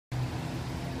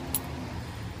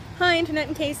Hi Internet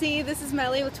and Casey, this is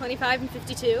Meli with 25 and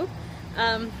 52.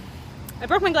 I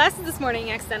broke my glasses this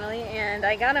morning accidentally and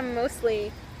I got them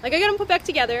mostly, I got them put back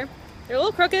together. They're a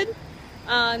little crooked,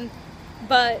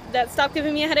 but that stopped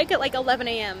giving me a headache at like 11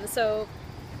 a.m. so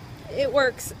it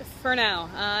works for now.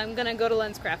 I'm gonna go to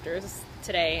LensCrafters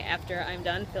today after I'm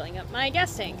done filling up my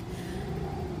gas tank.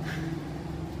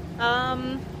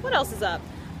 What else is up?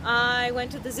 I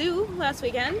went to the zoo last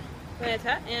weekend with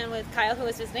Kyle, who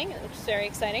was visiting, which is very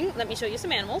exciting. Let me show you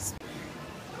some animals.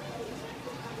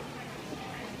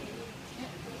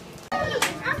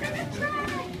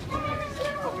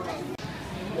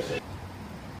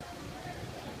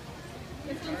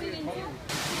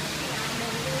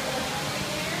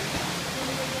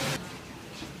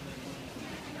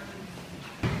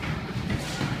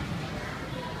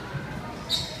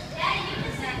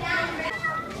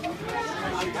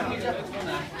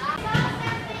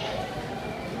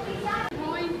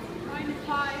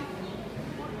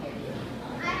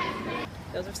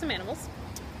 Those are some animals.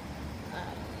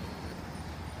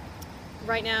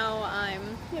 Right now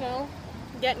I'm,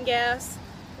 getting gas,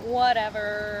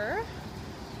 whatever.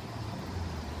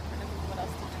 I don't know what else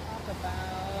to talk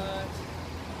about.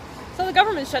 So the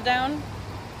government shut down.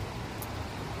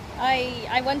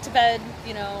 I went to bed,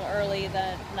 early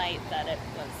that night that it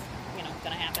was,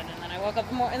 gonna happen, and then I woke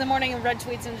up in the morning and read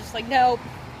tweets and just like, nope.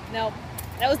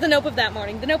 That was the nope of that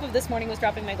morning. The nope of this morning was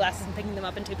dropping my glasses and picking them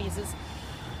up in 2 pieces.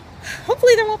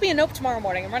 Hopefully there won't be a nope tomorrow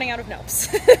morning. I'm running out of nopes.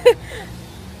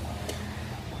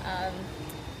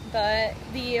 But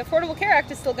the Affordable Care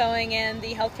Act is still going, and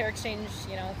the healthcare exchange,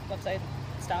 website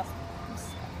stuff is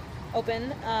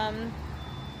open.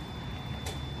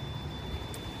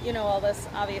 All this,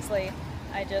 obviously.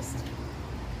 That's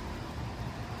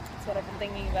what I've been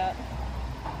thinking about.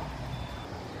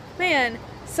 Man,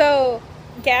 so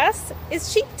gas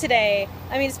is cheap today.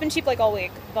 I mean, it's been cheap like all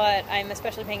week, but I'm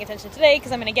especially paying attention today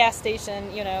because I'm in a gas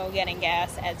station, getting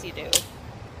gas as you do.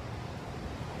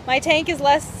 My tank is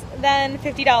less than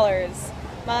 $50.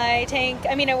 My tank,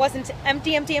 it wasn't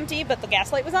empty, but the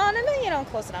gas light was on and,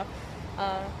 close enough.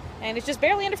 And it's just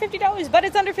barely under $50, but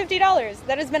it's under $50.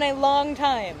 That has been a long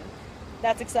time.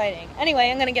 That's exciting. Anyway,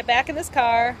 I'm going to get back in this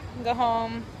car and go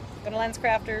home, go to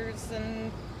LensCrafters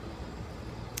and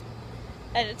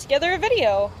edit together a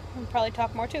video and probably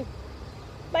talk more too.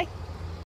 Bye.